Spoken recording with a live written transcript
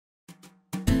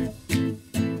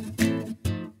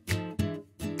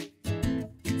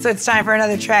So it's time for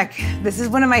another trick. This is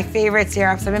one of my favorite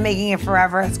syrups. I've been making it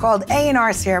forever. It's called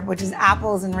A&R syrup, which is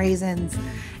apples and raisins.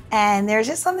 And there's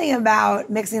just something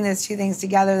about mixing those two things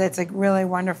together that's like really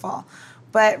wonderful.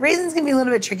 But raisins can be a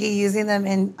little bit tricky using them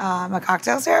in a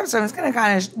cocktail syrup. So I'm just gonna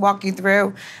kind of walk you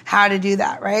through how to do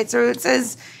that, right? So it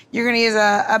says you're gonna use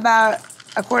about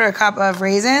a quarter cup of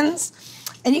raisins.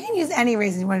 And you can use any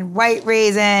raisins. You want white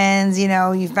raisins, you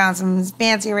know, you found some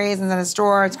fancy raisins at a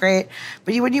store, it's great.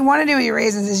 But what you wanna do with your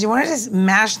raisins is you wanna just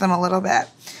mash them a little bit.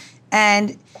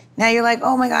 And now you're like,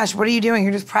 oh my gosh, what are you doing?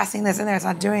 You're just pressing this in there, it's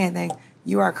not doing anything.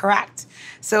 You are correct.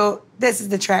 So this is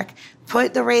the trick.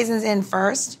 Put the raisins in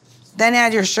first, then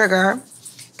add your sugar,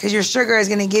 because your sugar is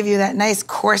gonna give you that nice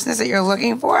coarseness that you're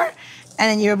looking for, and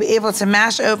then you'll be able to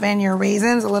mash open your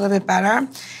raisins a little bit better.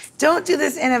 Don't do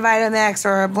this in a Vitamix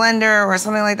or a blender or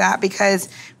something like that, because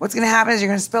what's gonna happen is you're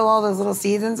gonna spill all those little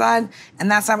seeds inside, and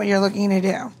that's not what you're looking to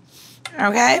do,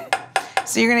 okay?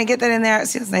 So you're gonna get that in there.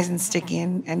 See, it's nice and sticky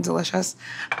and delicious.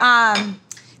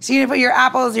 So you're gonna put your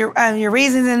apples, your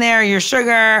raisins in there, your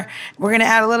sugar. We're gonna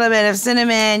add a little bit of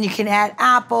cinnamon. You can add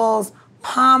apples,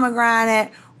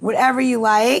 pomegranate, whatever you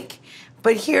like.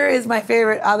 But here is my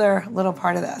favorite other little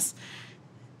part of this.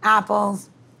 Apples,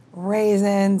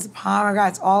 raisins,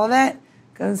 pomegranates, all of it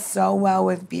goes so well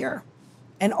with beer.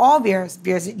 And all beers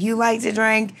that you like to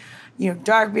drink, you know,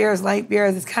 dark beers, light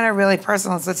beers, it's kind of really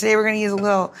personal. So today we're gonna use a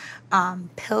little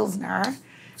Pilsner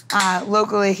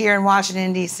locally here in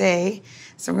Washington, D.C.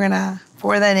 So we're gonna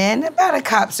pour that in, about a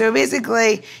cup. So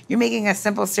basically, you're making a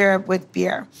simple syrup with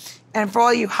beer. And for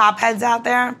all you hop heads out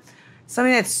there,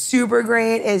 something that's super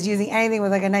great is using anything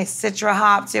with like a nice citra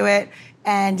hop to it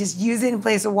and just use it in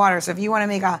place of water. So if you wanna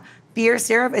make a beer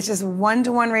syrup, it's just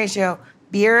 1-to-1 ratio,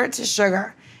 beer to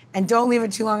sugar. And don't leave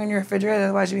it too long in your refrigerator,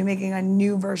 otherwise you'll be making a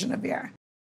new version of beer.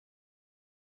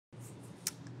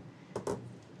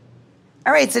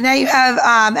 All right, so now you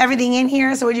have everything in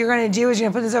here. So what you're gonna do is you're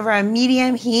gonna put this over a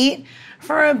medium heat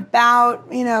for about,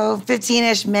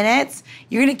 15-ish minutes.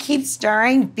 You're gonna keep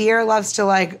stirring. Beer loves to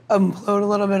like implode a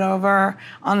little bit over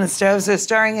on the stove, so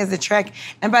stirring is the trick.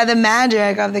 And by the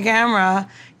magic of the camera,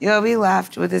 you'll be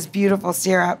left with this beautiful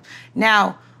syrup.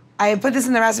 Now, I put this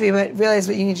in the recipe, but realize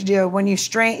what you need to do. When you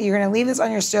strain, you're gonna leave this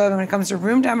on your stove, and when it comes to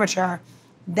room temperature,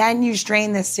 then you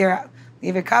strain this syrup.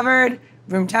 Leave it covered,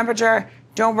 room temperature.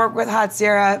 Don't work with hot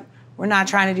syrup. We're not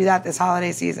trying to do that this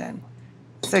holiday season.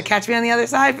 So catch me on the other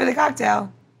side for the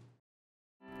cocktail.